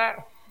tell you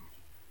that?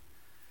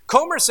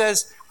 Comer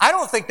says, I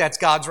don't think that's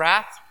God's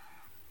wrath.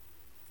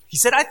 He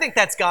said, I think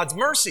that's God's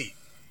mercy.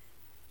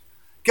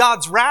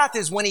 God's wrath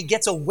is when he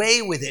gets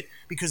away with it,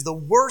 because the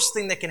worst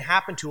thing that can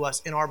happen to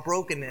us in our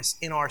brokenness,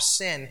 in our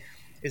sin,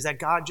 is that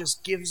God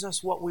just gives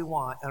us what we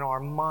want and our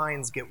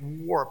minds get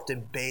warped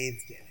and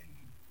bathed in it.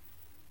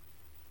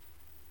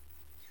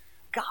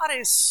 God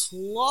is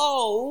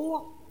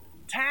slow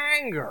to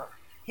anger.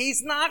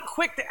 He's not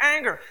quick to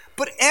anger.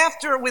 But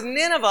with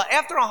Nineveh,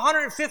 after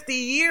 150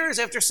 years,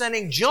 after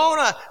sending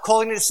Jonah,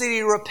 calling the city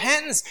to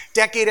repentance,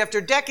 decade after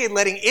decade,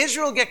 letting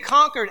Israel get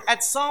conquered,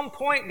 at some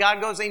point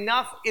God goes,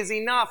 enough is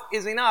enough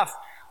is enough.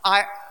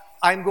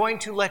 I'm going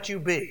to let you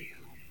be.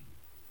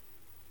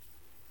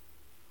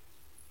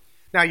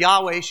 Now,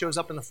 Yahweh shows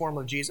up in the form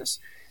of Jesus.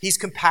 He's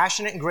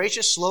compassionate and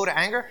gracious, slow to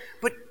anger,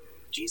 but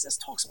Jesus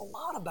talks a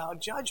lot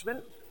about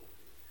judgment.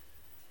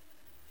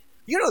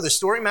 You know the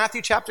story,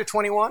 Matthew chapter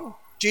 21.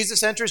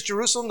 Jesus enters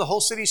Jerusalem, the whole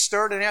city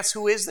stirred and asks,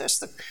 who is this?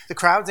 The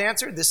crowds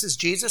answered, this is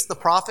Jesus, the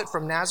prophet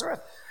from Nazareth.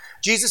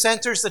 Jesus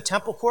enters the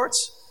temple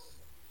courts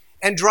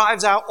and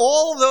drives out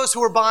all of those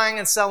who were buying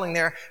and selling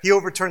there. He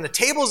overturned the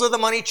tables of the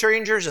money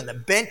changers and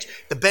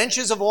the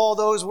benches of all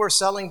those who were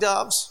selling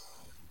doves.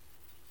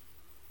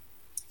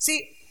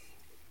 See,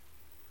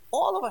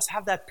 all of us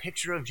have that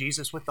picture of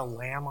Jesus with the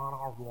lamb on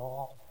our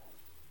wall.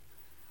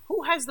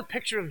 Who has the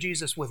picture of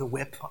Jesus with a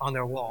whip on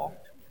their wall?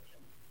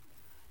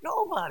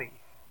 Nobody.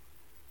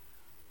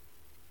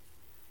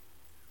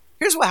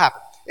 Here's what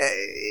happened.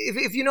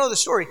 If you know the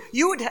story,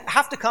 you would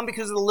have to come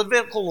because of the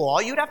Levitical law.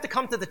 You'd have to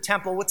come to the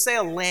temple with, say,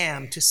 a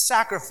lamb to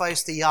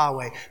sacrifice to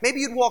Yahweh. Maybe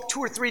you'd walk 2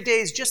 or 3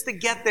 days just to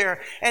get there.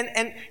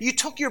 And you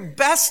took your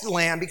best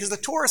lamb because the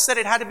Torah said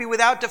it had to be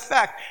without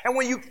defect. And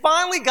when you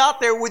finally got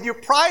there with your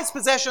prized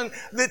possession,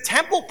 the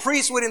temple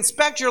priest would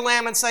inspect your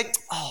lamb and say,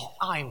 oh,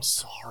 I'm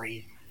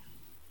sorry.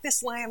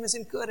 This lamb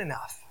isn't good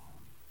enough.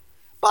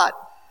 But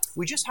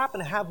we just happen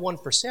to have one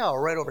for sale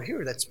right over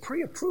here that's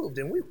pre-approved,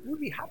 and we'd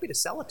be happy to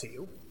sell it to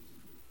you.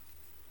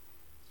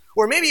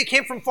 Or maybe you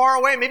came from far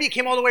away. Maybe you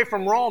came all the way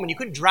from Rome, and you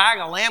couldn't drag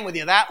a lamb with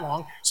you that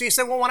long. So you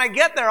said, well, when I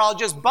get there, I'll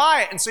just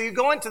buy it. And so you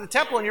go into the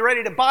temple, and you're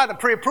ready to buy the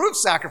pre-approved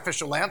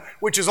sacrificial lamb,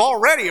 which is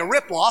already a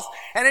ripoff.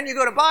 And then you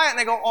go to buy it, and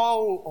they go,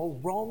 oh,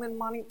 Roman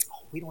money?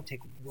 Oh, we don't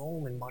take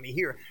Roman money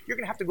here. You're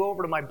going to have to go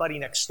over to my buddy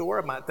next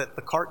door,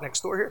 the cart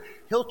next door here.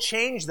 He'll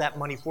change that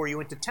money for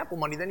you into temple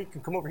money. Then you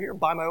can come over here and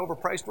buy my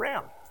overpriced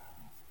ram.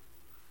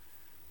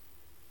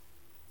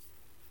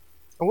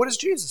 And what does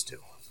Jesus do?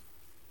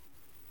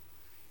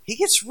 He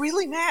gets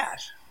really mad.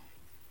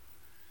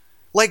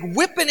 Like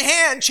whip in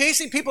hand,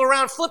 chasing people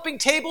around, flipping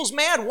tables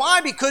mad.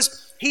 Why?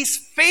 Because he's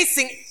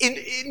facing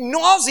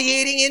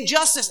nauseating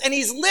injustice and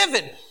he's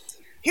livid.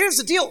 Here's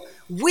the deal.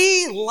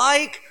 We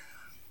like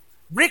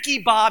Ricky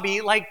Bobby,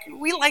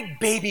 we like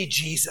baby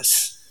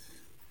Jesus.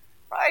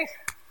 Right?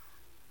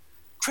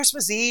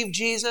 Christmas Eve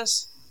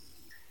Jesus.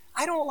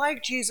 I don't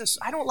like Jesus.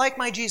 I don't like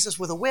my Jesus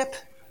with a whip.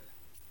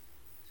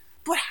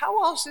 But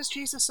how else is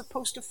Jesus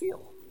supposed to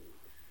feel?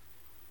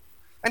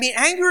 I mean,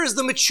 anger is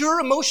the mature,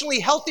 emotionally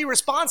healthy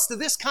response to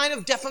this kind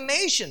of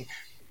defamation.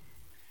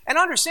 And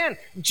understand,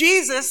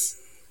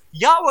 Jesus,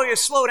 Yahweh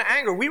is slow to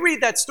anger. We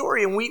read that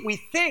story and we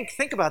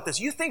think about this.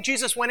 You think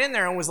Jesus went in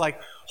there and was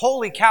like,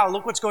 holy cow,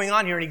 look what's going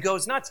on here, and he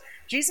goes nuts.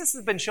 Jesus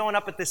has been showing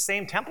up at this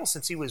same temple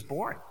since he was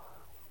born.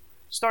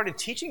 Started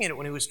teaching in it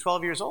when he was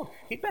 12 years old.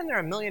 He'd been there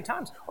a million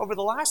times. Over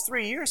the last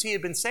 3 years, he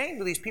had been saying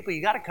to these people,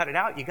 you got to cut it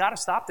out. You got to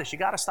stop this. You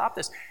got to stop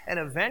this. And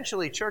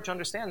eventually, church,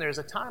 understand, there's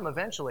a time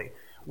eventually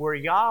where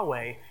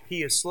Yahweh,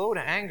 he is slow to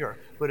anger,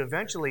 but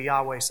eventually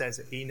Yahweh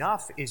says,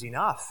 enough is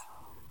enough.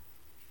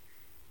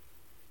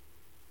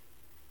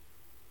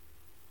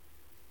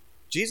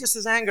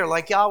 Jesus' anger,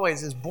 like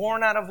Yahweh's, is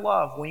born out of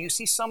love. When you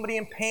see somebody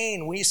in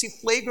pain, when you see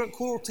flagrant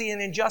cruelty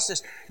and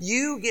injustice,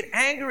 you get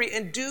angry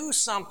and do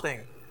something.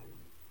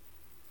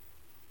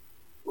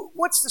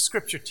 What's the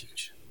scripture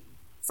teach?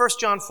 1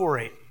 John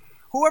 4:8.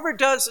 Whoever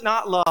does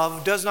not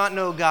love does not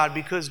know God,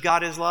 because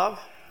God is love.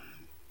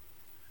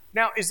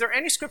 Now, is there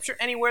any scripture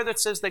anywhere that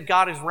says that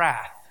God is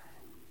wrath?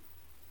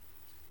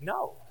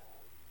 No.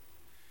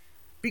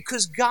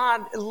 Because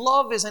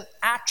love is an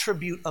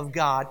attribute of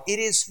God. It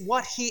is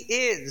what he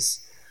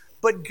is.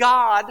 But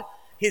God,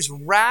 his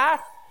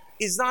wrath,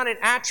 is not an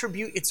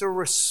attribute. It's a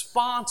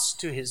response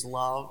to his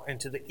love and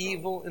to the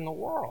evil in the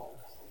world.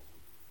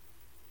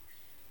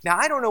 Now,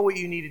 I don't know what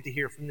you needed to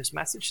hear from this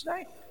message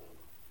today.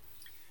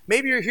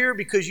 Maybe you're here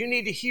because you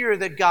need to hear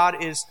that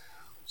God is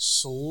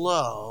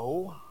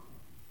slow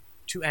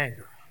to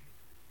anger.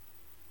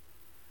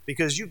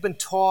 Because you've been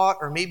taught,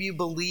 or maybe you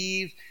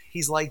believe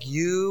he's like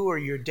you or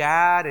your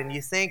dad, and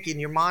you think in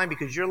your mind,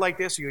 because you're like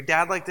this or your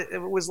dad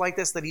was like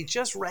this, that he's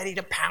just ready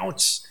to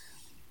pounce.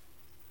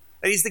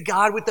 That he's the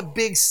God with the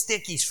big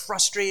stick. He's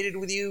frustrated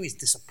with you. He's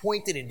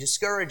disappointed and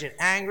discouraged and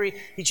angry.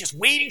 He's just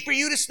waiting for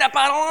you to step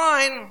out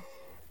of line.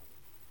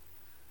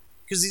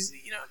 Because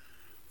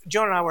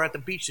Joan and I were at the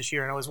beach this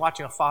year, and I was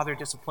watching a father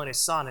discipline his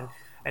son,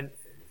 and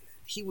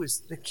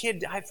the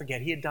kid, I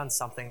forget, he had done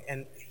something,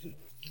 and he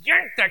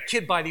yanked that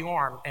kid by the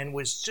arm and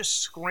was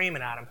just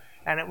screaming at him.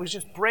 And it was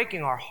just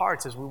breaking our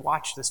hearts as we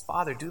watched this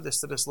father do this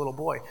to this little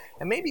boy.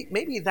 And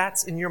maybe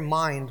that's in your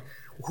mind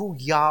who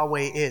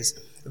Yahweh is.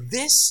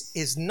 This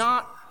is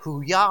not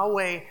who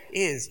Yahweh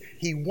is.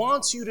 He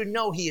wants you to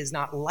know he is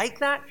not like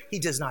that. He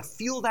does not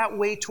feel that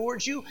way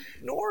towards you,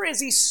 nor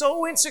is he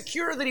so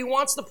insecure that he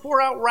wants to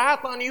pour out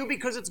wrath on you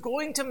because it's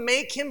going to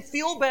make him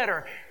feel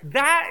better.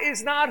 That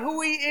is not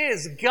who he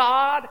is.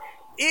 God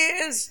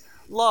is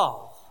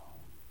love.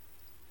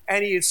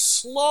 And he is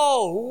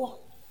slow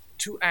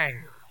to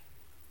anger.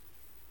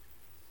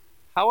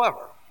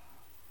 However,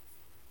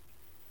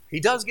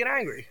 he does get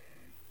angry.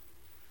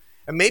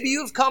 And maybe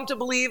you've come to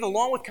believe,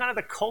 along with kind of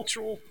the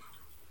cultural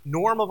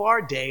norm of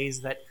our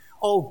days, that,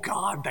 oh,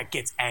 God that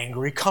gets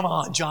angry. Come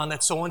on, John,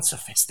 that's so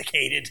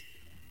unsophisticated.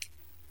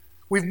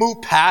 We've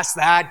moved past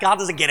that. God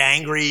doesn't get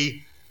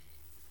angry.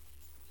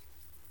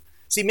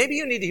 See, maybe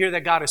you need to hear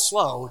that God is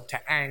slow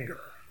to anger.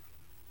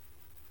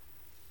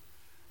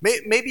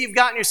 Maybe you've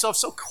gotten yourself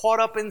so caught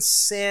up in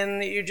sin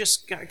that you're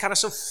just kind of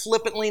so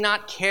flippantly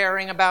not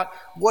caring about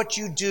what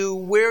you do,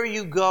 where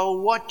you go,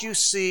 what you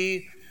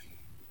see,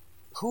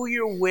 who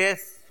you're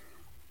with.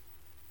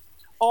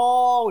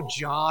 Oh,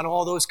 John,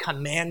 all those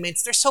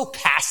commandments, they're so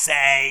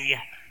passé.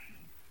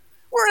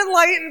 We're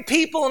enlightened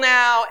people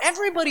now.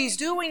 Everybody's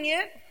doing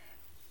it.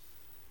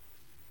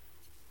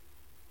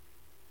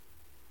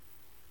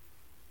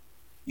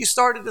 You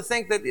started to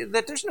think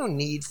that there's no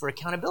need for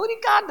accountability.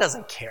 God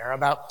doesn't care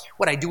about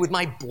what I do with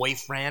my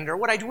boyfriend, or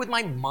what I do with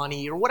my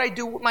money, or what I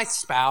do with my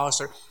spouse,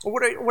 or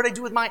what I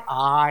do with my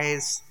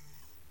eyes.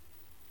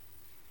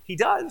 He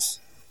does.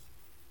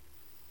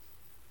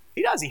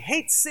 He does. He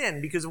hates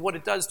sin because of what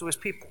it does to his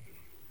people.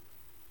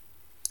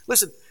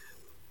 Listen,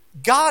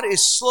 God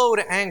is slow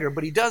to anger,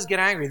 but he does get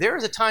angry. There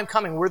is a time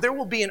coming where there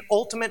will be an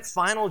ultimate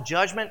final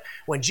judgment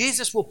when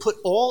Jesus will put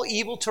all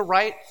evil to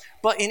right.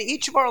 But in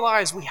each of our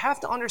lives, we have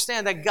to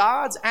understand that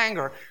God's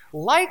anger,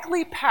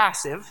 likely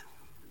passive,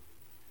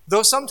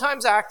 though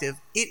sometimes active,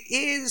 it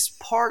is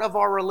part of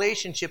our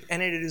relationship,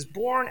 and it is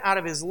born out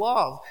of his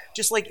love.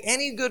 Just like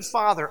any good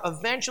father,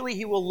 eventually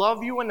he will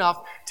love you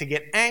enough to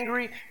get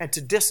angry and to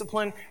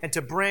discipline and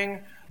to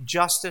bring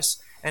justice.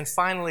 And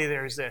finally,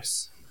 there's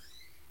this.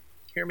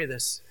 Hear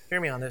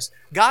me on this.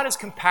 God is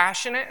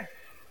compassionate.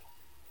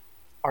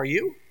 Are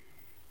you?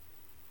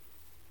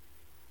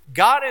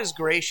 God is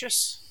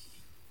gracious.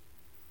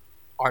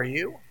 Are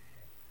you?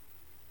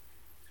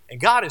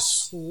 And God is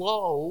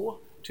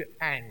slow to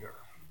anger.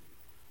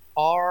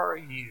 Are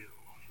you?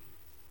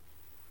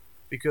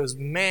 Because,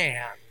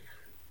 man,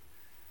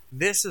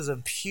 this is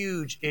a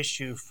huge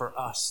issue for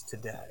us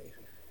today.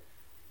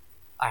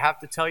 I have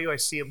to tell you, I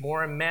see it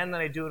more in men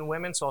than I do in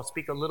women, so I'll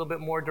speak a little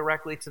bit more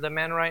directly to the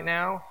men right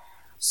now.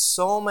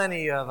 So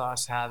many of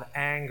us have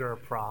anger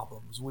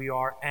problems. We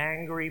are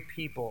angry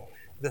people.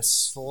 The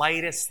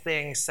slightest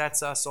thing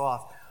sets us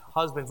off.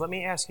 Husbands, let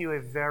me ask you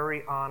a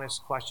very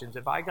honest question.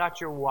 If I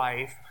got your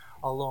wife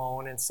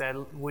alone and said,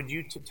 would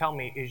you tell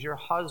me, is your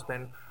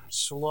husband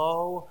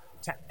slow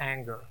to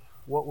anger?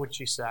 What would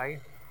she say?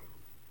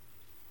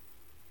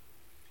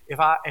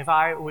 if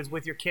I was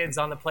with your kids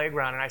on the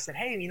playground and I said,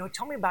 hey,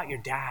 tell me about your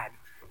dad,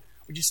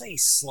 would you say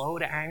he's slow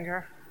to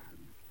anger?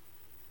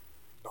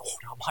 No,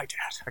 not my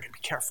dad. I gotta be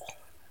careful.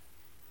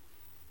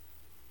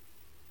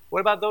 What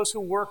about those who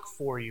work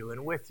for you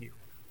and with you?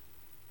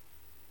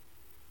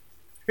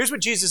 Here's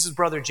what Jesus'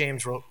 brother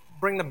James wrote.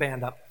 Bring the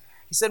band up.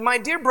 He said, my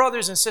dear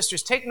brothers and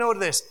sisters, take note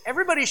of this.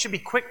 Everybody should be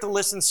quick to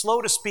listen,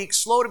 slow to speak,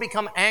 slow to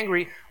become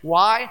angry.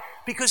 Why?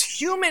 Because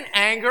human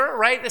anger,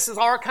 right? This is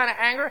our kind of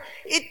anger.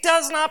 It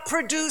does not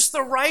produce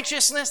the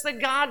righteousness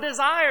that God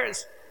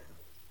desires.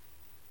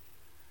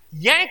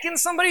 Yanking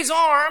somebody's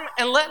arm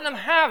and letting them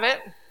have it,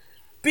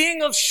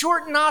 being of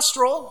short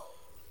nostril,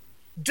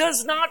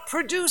 does not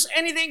produce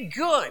anything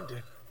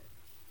good.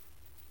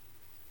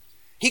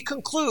 He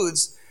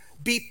concludes,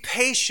 be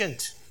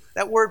patient.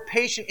 That word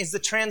patient is the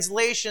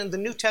translation, the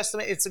New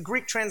Testament, it's a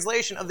Greek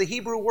translation of the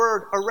Hebrew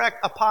word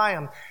erek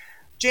apaiam.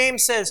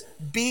 James says,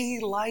 be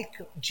like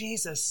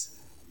Jesus.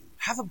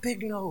 Have a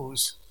big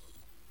nose.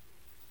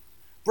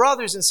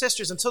 Brothers and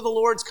sisters, until the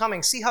Lord's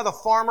coming, see how the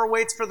farmer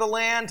waits for the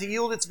land to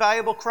yield its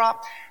valuable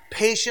crop?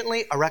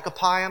 Patiently, erek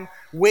apaiam,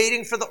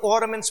 waiting for the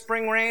autumn and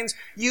spring rains.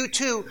 You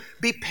too,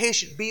 be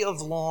patient, be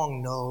of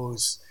long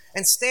nose,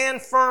 and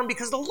stand firm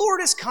because the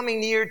Lord is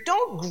coming near.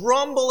 Don't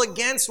grumble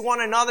against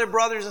one another,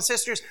 brothers and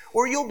sisters,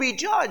 or you'll be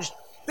judged.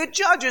 The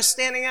judge is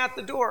standing at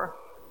the door.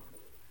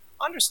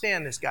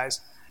 Understand this,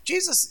 guys.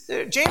 James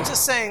is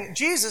saying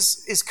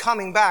Jesus is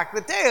coming back.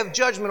 The day of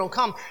judgment will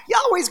come.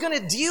 Yahweh's going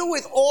to deal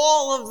with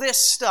all of this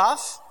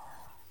stuff.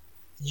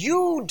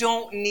 You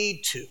don't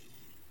need to.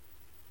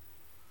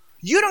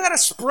 You don't got to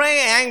spray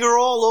anger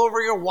all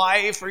over your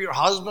wife or your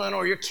husband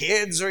or your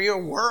kids or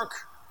your work.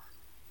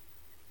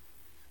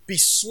 Be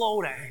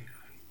slow to anger,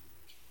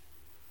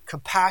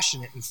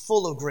 compassionate and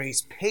full of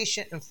grace,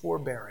 patient and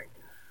forbearing,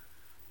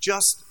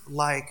 just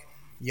like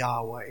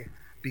Yahweh.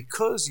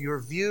 Because your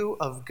view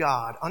of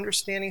God,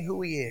 understanding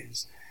who He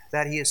is,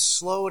 that He is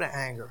slow to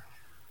anger.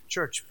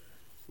 Church,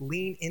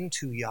 lean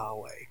into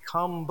Yahweh.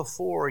 Come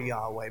before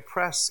Yahweh.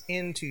 Press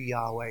into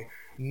Yahweh.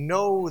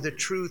 Know the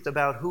truth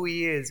about who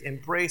He is.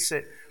 Embrace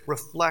it.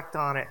 Reflect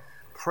on it.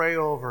 Pray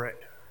over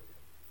it.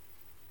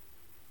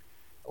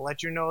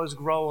 Let your nose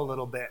grow a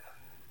little bit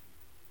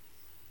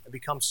and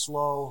become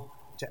slow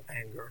to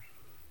anger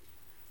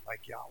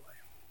like Yahweh.